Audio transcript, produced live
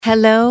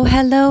Hello,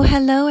 hello,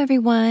 hello,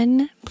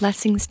 everyone.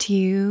 Blessings to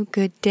you.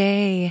 Good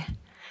day.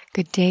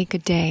 Good day,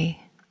 good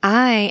day.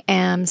 I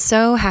am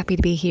so happy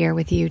to be here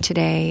with you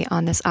today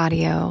on this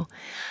audio,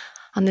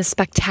 on this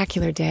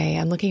spectacular day.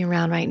 I'm looking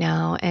around right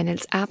now and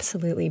it's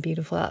absolutely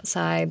beautiful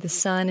outside. The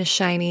sun is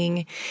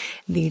shining.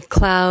 The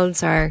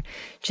clouds are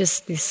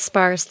just these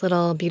sparse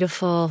little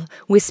beautiful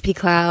wispy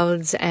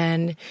clouds.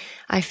 And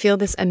I feel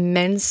this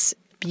immense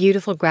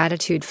beautiful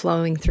gratitude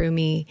flowing through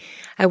me.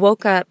 I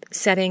woke up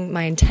setting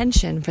my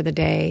intention for the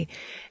day,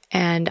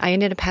 and I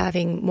ended up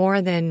having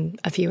more than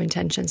a few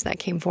intentions that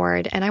came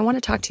forward. And I want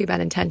to talk to you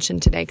about intention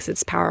today because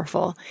it's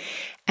powerful.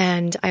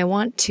 And I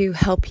want to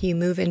help you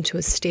move into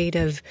a state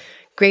of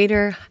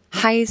greater,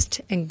 highest,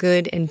 and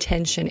good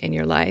intention in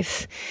your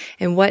life.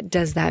 And what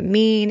does that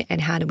mean? And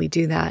how do we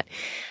do that?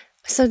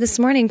 So this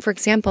morning, for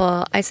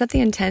example, I set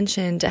the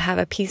intention to have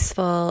a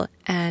peaceful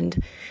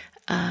and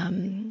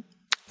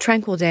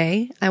tranquil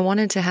day. I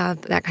wanted to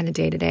have that kind of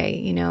day today.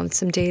 You know,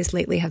 some days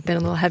lately have been a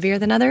little heavier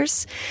than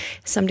others.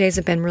 Some days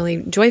have been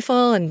really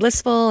joyful and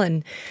blissful,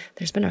 and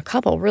there's been a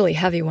couple really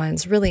heavy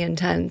ones, really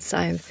intense.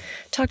 I've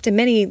talked to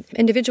many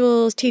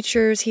individuals,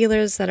 teachers,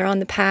 healers that are on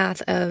the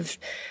path of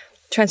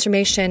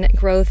transformation,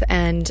 growth,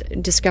 and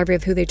discovery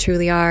of who they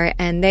truly are.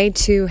 And they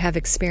too have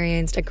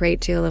experienced a great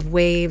deal of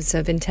waves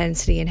of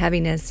intensity and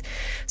heaviness.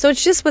 So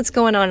it's just what's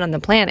going on the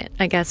planet.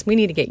 I guess we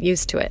need to get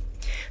used to it.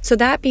 So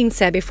that being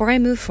said, before I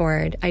move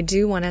forward, I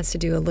do want us to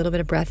do a little bit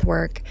of breath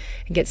work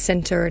and get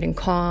centered and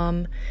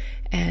calm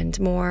and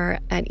more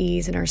at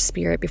ease in our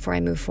spirit before I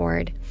move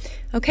forward.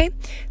 Okay,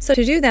 so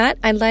to do that,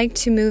 I'd like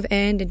to move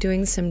into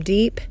doing some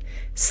deep,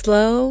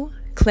 slow,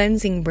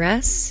 cleansing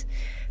breaths.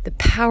 The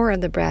power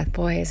of the breath,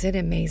 boy, is it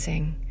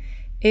amazing.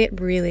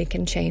 It really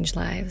can change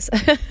lives.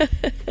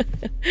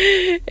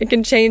 It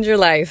can change your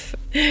life.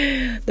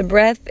 The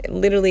breath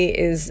literally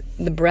is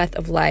the breath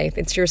of life.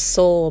 It's your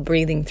soul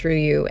breathing through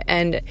you.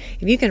 And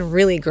if you can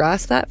really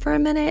grasp that for a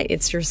minute,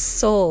 it's your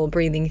soul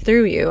breathing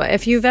through you.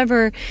 If you've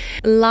ever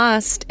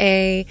lost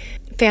a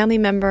family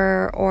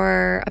member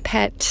or a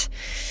pet,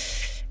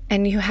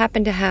 and you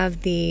happen to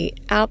have the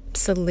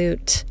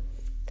absolute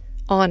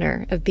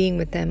honor of being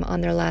with them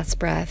on their last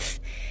breath,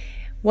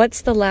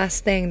 what's the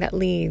last thing that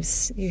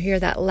leaves? You hear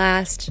that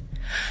last,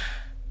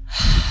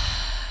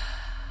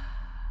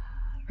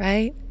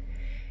 right?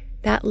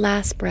 That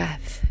last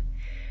breath.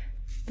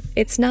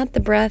 It's not the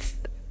breath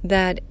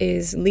that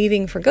is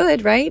leaving for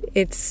good, right?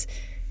 It's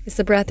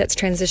the breath that's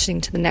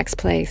transitioning to the next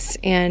place.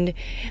 And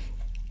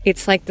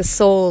it's like the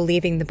soul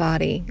leaving the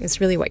body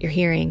is really what you're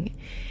hearing.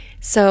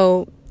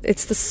 So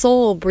it's the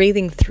soul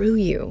breathing through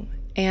you.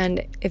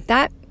 And if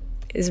that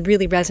is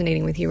really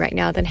resonating with you right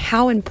now, then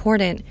how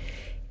important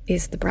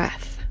is the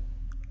breath?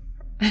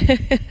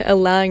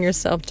 Allowing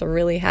yourself to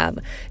really have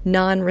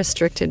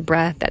non-restricted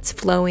breath that's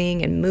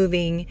flowing and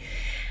moving.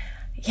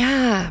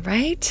 Yeah,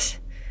 right?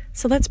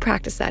 So let's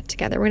practice that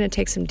together. We're going to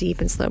take some deep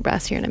and slow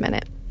breaths here in a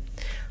minute.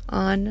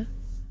 On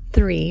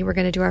 3, we're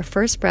going to do our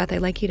first breath.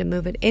 I'd like you to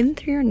move it in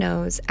through your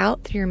nose,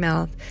 out through your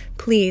mouth.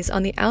 Please,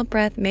 on the out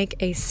breath, make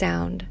a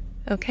sound.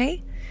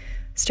 Okay?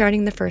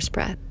 Starting the first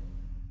breath.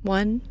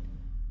 1,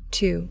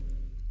 2,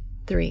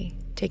 3.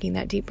 Taking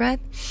that deep breath.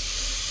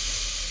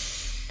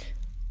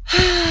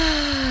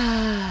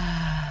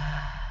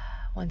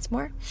 Once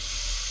more.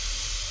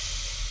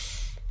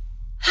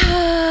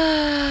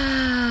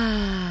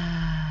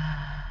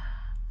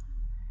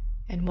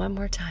 And one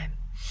more time.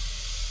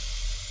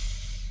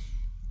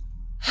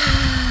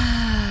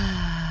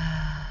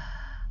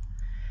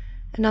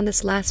 And on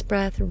this last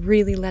breath,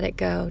 really let it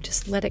go.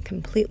 Just let it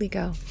completely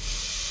go.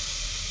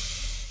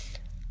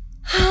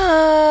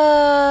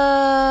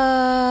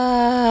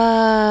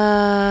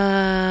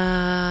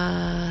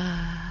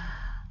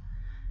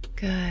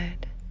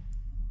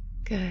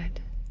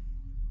 Good.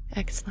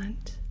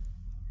 Excellent.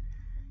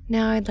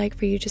 Now I'd like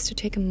for you just to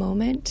take a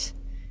moment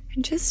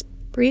and just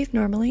breathe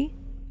normally.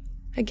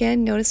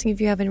 Again, noticing if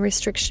you have any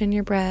restriction in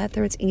your breath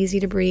or it's easy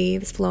to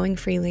breathe, it's flowing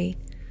freely.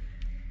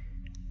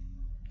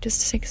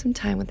 Just take some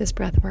time with this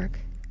breath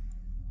work.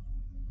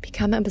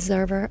 Become an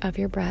observer of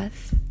your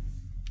breath.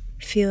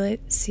 Feel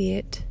it, see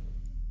it,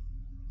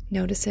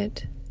 notice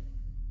it.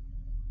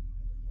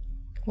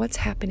 What's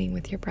happening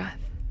with your breath?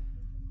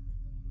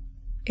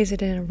 Is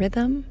it in a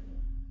rhythm?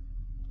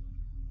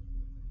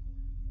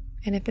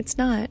 And if it's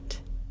not,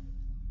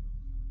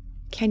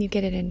 can you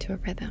get it into a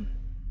rhythm?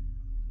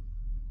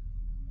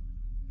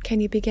 Can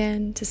you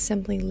begin to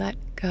simply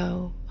let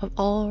go of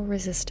all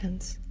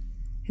resistance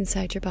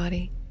inside your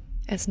body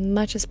as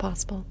much as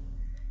possible?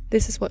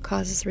 This is what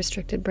causes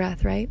restricted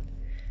breath, right?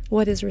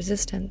 What is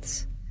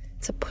resistance?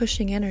 It's a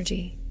pushing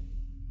energy.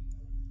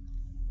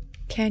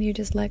 Can you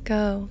just let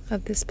go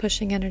of this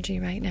pushing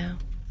energy right now?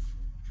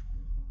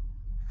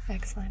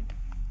 Excellent.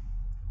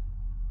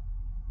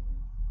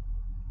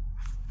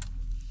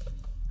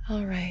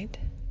 All right.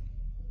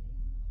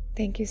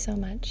 Thank you so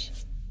much.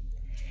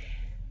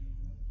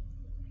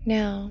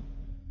 Now,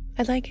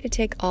 I'd like you to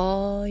take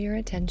all your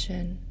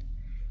attention,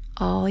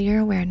 all your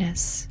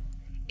awareness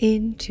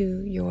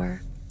into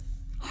your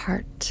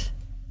heart.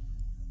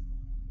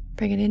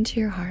 Bring it into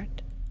your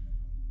heart.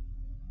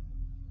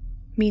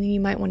 Meaning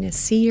you might want to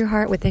see your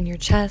heart within your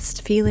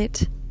chest, feel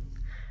it.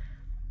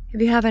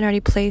 If you haven't already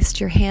placed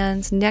your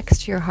hands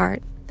next to your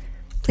heart,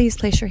 please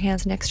place your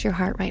hands next to your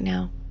heart right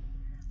now,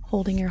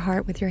 holding your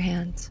heart with your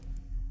hands.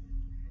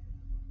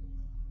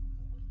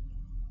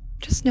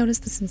 Just notice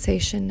the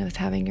sensation of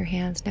having your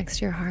hands next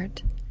to your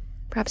heart.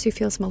 Perhaps you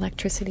feel some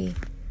electricity,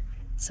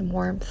 some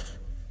warmth,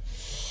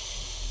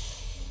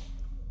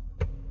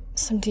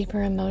 some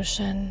deeper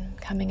emotion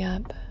coming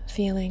up,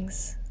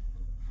 feelings.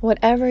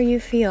 Whatever you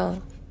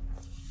feel,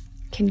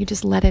 can you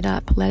just let it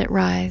up, let it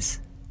rise?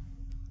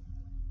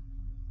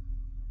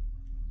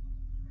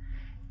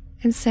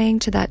 And saying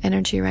to that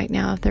energy right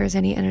now, if there is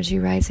any energy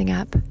rising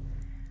up,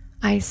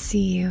 I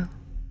see you.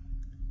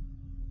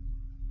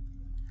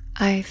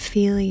 I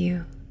feel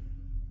you.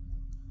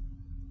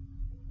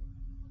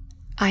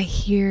 I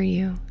hear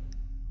you.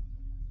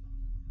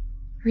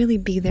 Really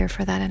be there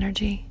for that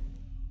energy.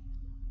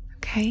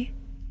 Okay?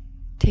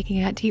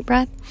 Taking that deep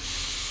breath.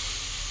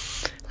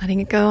 Letting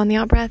it go on the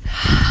out breath.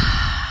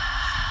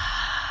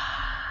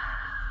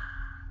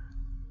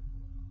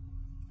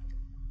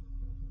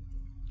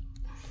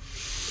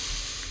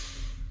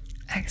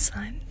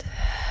 Excellent.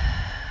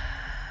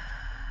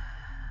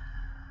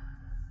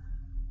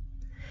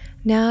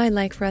 Now I'd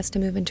like for us to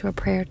move into a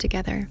prayer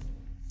together.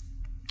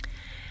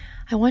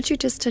 I want you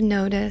just to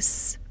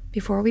notice,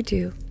 before we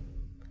do,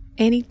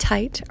 any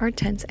tight or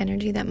tense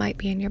energy that might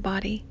be in your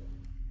body.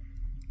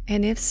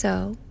 And if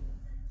so,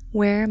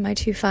 where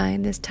might you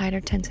find this tight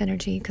or tense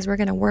energy? Because we're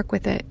going to work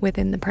with it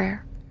within the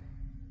prayer.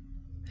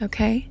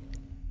 Okay?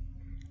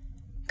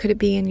 Could it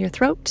be in your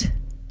throat,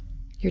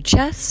 your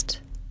chest,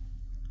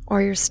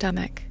 or your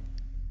stomach?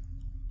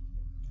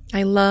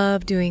 I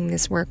love doing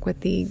this work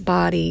with the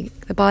body.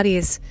 The body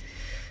is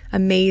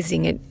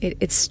amazing.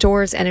 It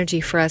stores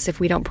energy for us if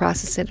we don't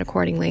process it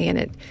accordingly.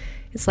 And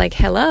it's like,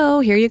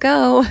 hello, here you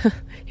go.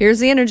 Here's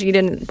the energy you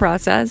didn't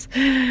process.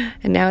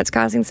 And now it's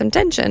causing some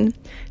tension.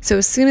 So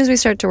as soon as we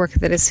start to work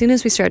with it, as soon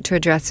as we start to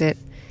address it,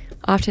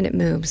 often it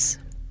moves.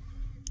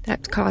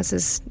 That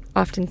causes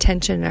often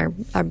tension in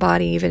our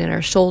body, even in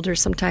our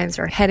shoulders, sometimes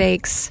our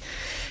headaches,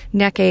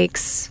 neck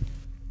aches.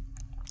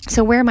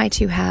 So where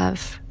might you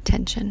have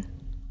tension?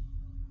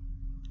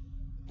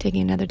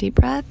 Taking another deep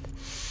breath.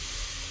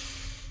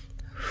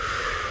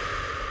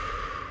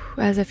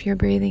 As if you're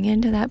breathing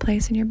into that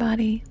place in your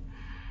body.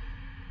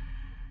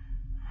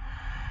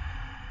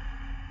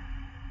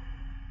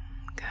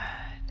 Good.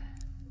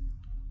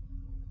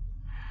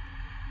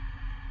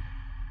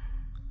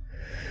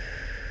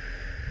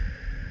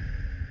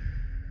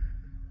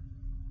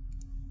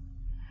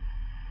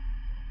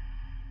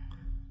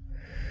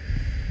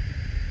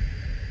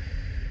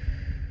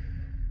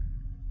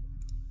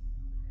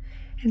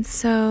 And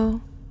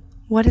so,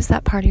 what does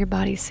that part of your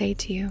body say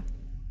to you?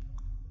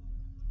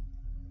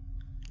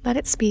 Let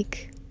it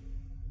speak.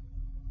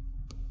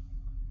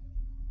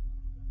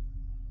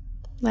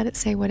 Let it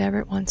say whatever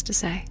it wants to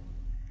say.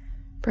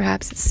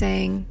 Perhaps it's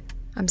saying,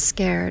 I'm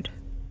scared.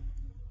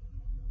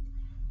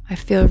 I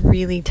feel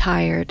really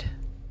tired.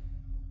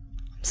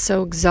 I'm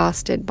so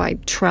exhausted by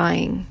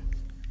trying.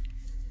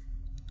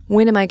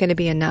 When am I going to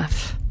be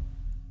enough?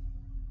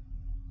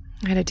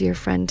 I had a dear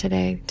friend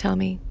today tell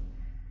me,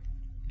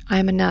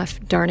 I'm enough,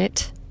 darn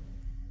it.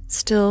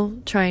 Still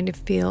trying to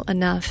feel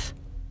enough.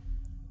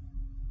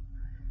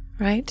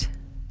 Right?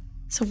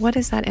 So what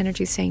is that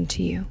energy saying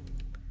to you?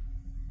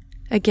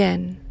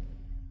 Again,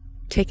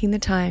 taking the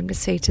time to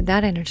say to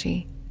that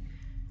energy,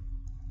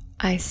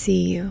 I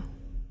see you.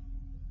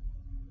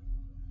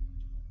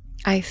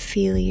 I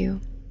feel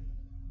you.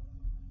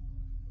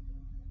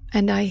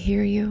 And I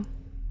hear you.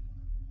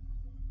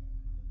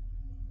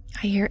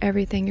 I hear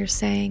everything you're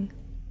saying.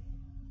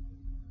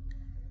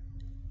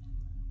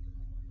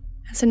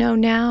 And so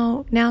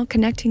now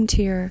connecting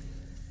to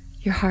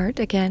your heart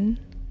again,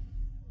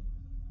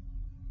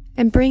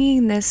 and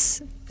bringing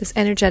this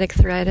energetic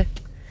thread,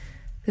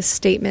 this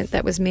statement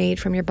that was made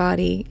from your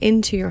body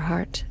into your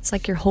heart. It's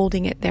like you're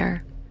holding it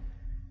there,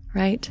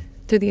 right?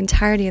 Through the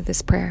entirety of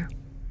this prayer.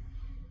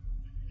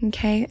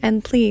 Okay?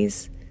 And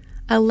please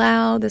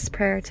allow this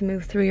prayer to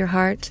move through your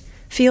heart.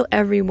 Feel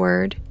every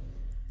word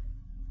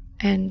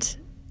and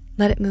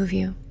let it move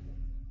you.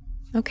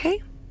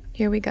 Okay?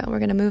 Here we go. We're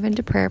going to move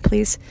into prayer.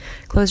 Please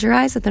close your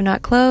eyes if they're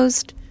not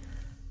closed.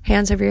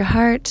 Hands over your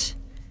heart.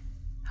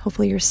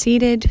 Hopefully you're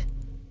seated.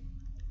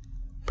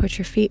 Put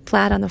your feet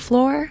flat on the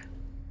floor.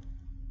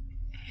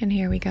 And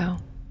here we go.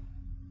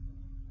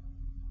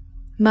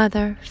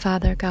 Mother,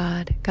 Father,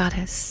 God,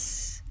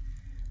 Goddess,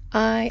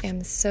 I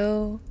am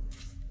so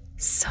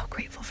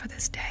grateful for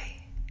this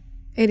day.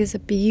 It is a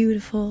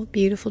beautiful,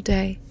 beautiful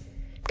day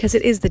because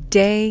it is the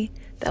day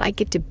that I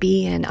get to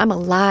be in. I'm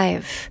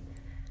alive.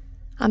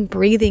 I'm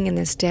breathing in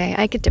this day.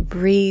 I get to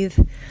breathe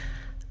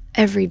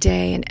every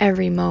day and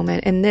every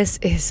moment, and this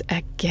is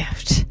a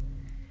gift.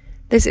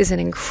 This is an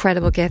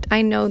incredible gift.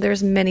 I know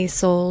there's many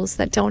souls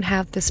that don't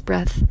have this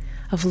breath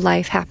of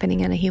life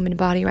happening in a human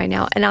body right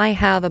now, and I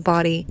have a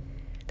body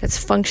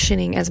that's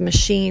functioning as a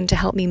machine to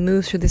help me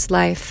move through this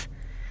life.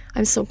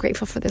 I'm so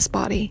grateful for this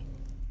body.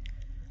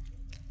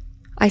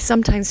 I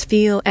sometimes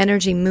feel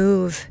energy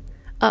move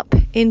up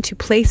into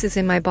places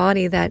in my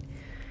body that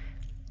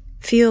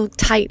feel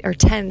tight or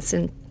tense,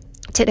 and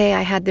today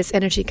I had this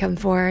energy come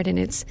forward, and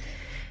it's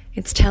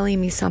telling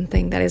me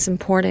something that is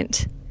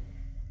important.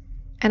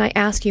 And I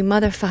ask you,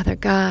 Mother, Father,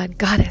 God,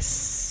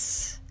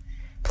 Goddess,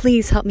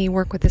 please help me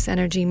work with this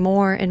energy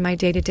more in my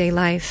day-to-day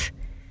life.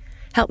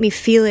 Help me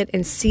feel it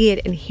and see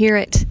it and hear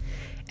it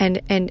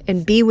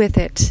and be with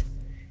it,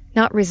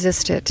 not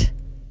resist it.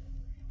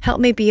 Help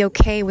me be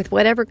okay with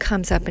whatever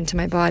comes up into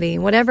my body,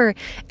 whatever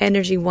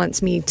energy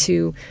wants me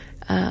to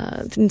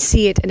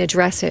see it and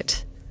address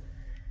it.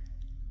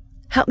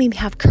 Help me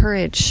have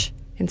courage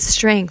and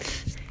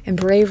strength and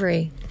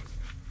bravery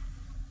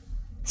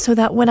so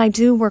that when I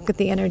do work with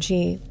the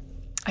energy,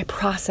 I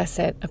process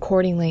it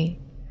accordingly.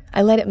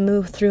 I let it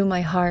move through my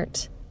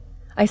heart.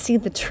 I see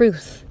the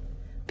truth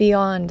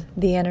beyond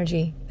the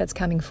energy that's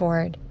coming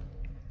forward.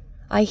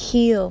 I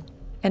heal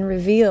and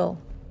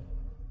reveal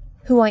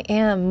who I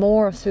am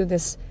more through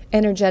this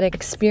energetic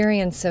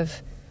experience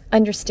of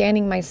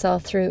understanding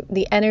myself through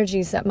the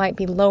energies that might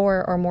be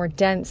lower or more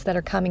dense that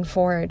are coming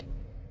forward.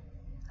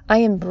 I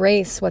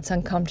embrace what's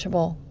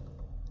uncomfortable.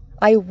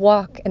 I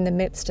walk in the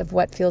midst of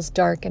what feels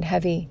dark and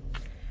heavy,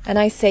 and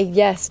I say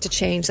yes to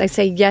change. I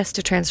say yes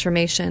to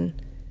transformation.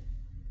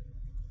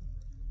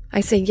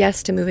 I say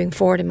yes to moving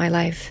forward in my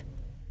life.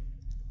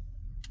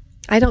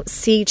 I don't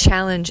see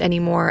challenge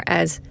anymore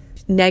as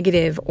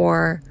negative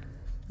or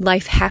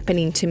life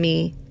happening to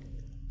me,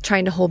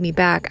 trying to hold me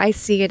back. I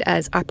see it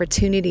as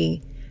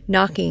opportunity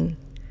knocking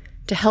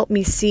to help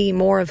me see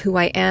more of who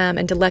I am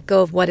and to let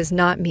go of what is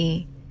not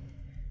me.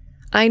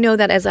 I know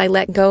that as I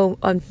let go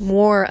of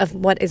more of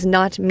what is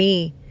not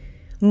me,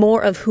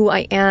 more of who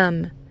I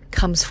am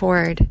comes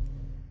forward.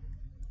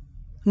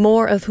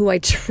 More of who I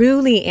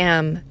truly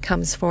am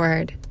comes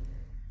forward.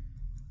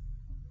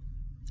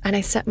 And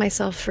I set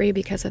myself free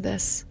because of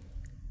this.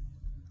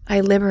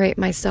 I liberate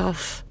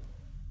myself.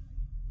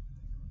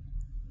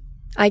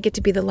 I get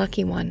to be the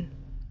lucky one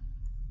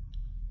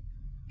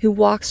who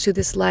walks through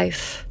this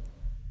life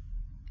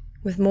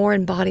with more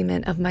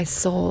embodiment of my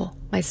soul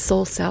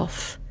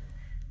self,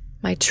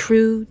 my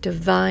true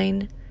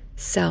divine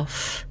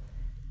self,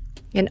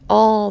 and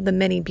all the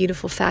many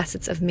beautiful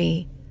facets of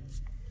me,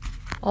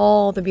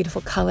 all the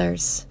beautiful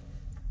colors.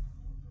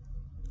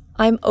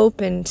 I'm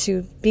open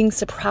to being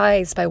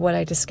surprised by what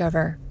I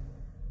discover.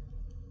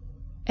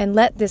 And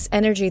let this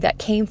energy that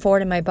came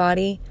forward in my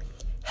body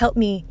help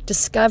me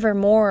discover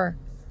more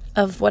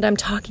of what I'm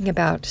talking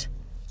about.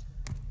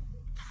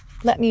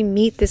 Let me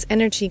meet this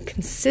energy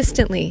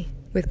consistently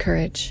with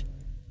courage.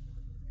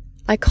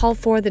 I call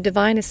for the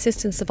divine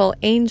assistance of all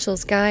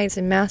angels, guides,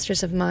 and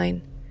masters of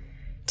mine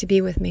to be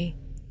with me.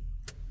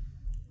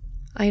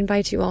 I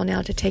invite you all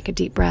now to take a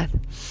deep breath.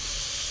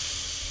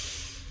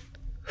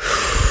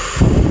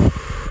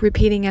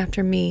 Repeating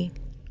after me.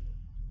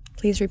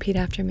 Please repeat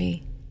after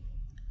me.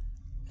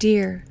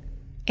 Dear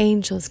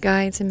angels,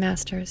 guides, and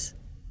masters,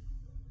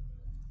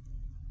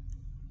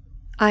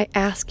 I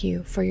ask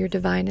you for your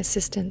divine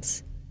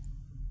assistance,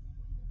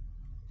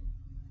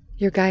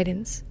 your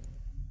guidance,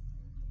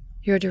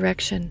 your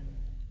direction,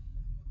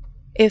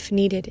 if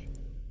needed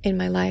in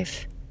my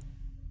life.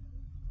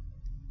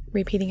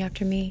 Repeating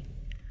after me.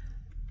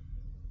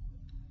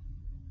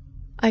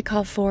 I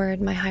call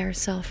forward my higher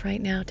self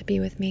right now to be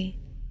with me.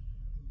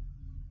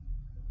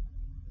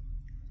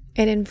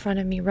 And in front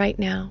of me right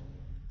now,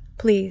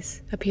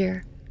 please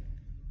appear.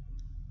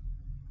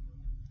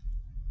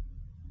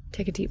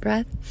 Take a deep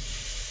breath.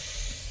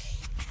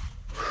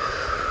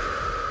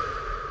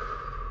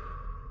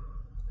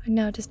 And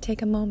now just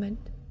take a moment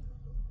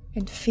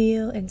and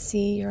feel and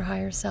see your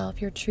higher self,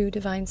 your true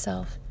divine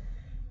self,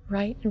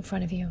 right in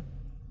front of you.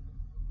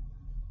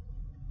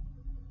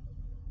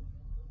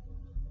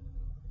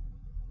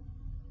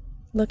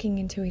 Looking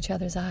into each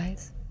other's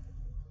eyes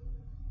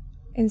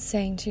and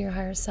saying to your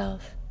higher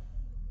self,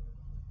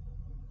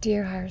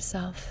 Dear higher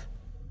self,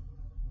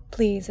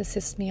 please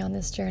assist me on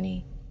this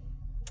journey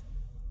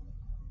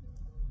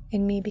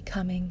in me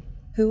becoming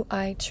who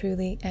I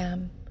truly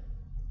am.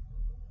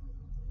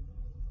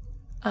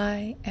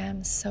 I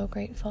am so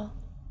grateful.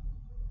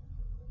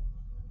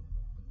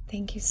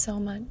 Thank you so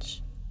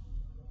much.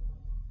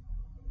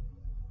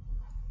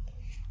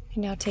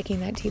 And now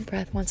taking that deep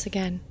breath once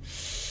again.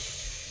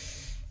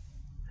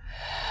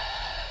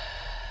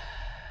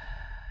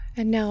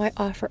 And now I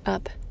offer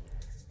up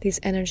this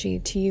energy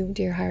to you,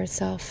 dear higher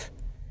self,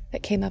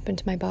 that came up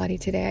into my body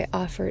today. I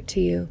offer it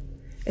to you.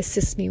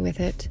 Assist me with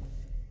it,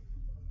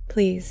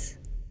 please.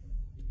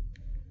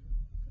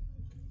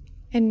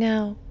 And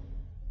now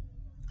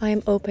I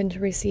am open to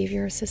receive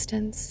your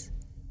assistance.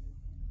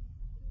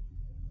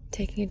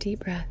 Taking a deep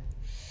breath.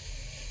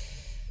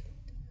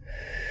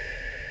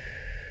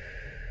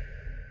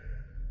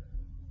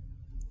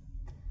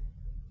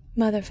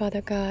 Mother,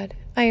 Father, God,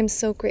 I am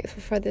so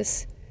grateful for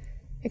this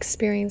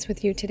experience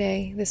with you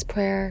today, this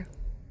prayer,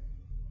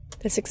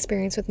 this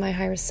experience with my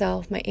higher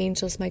self, my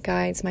angels, my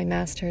guides, my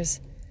masters.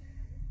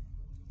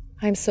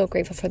 I'm so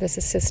grateful for this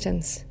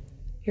assistance,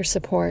 your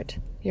support,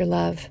 your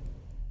love.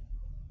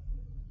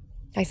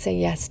 I say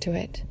yes to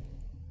it.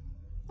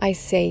 I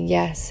say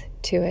yes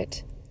to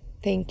it.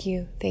 Thank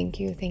you, thank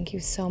you, thank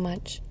you so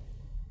much.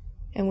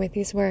 And with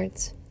these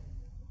words,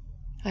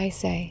 I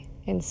say,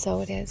 and so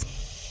it is.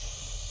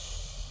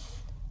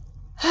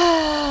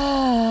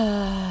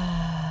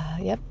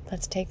 Yep,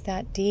 let's take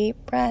that deep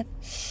breath.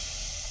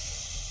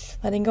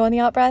 Letting go on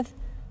the out breath.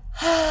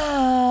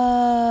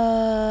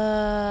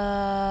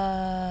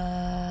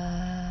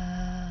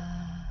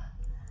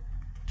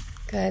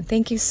 Good.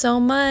 Thank you so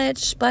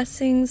much.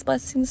 Blessings,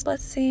 blessings,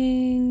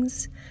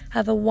 blessings.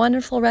 Have a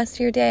wonderful rest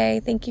of your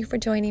day. Thank you for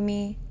joining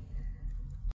me.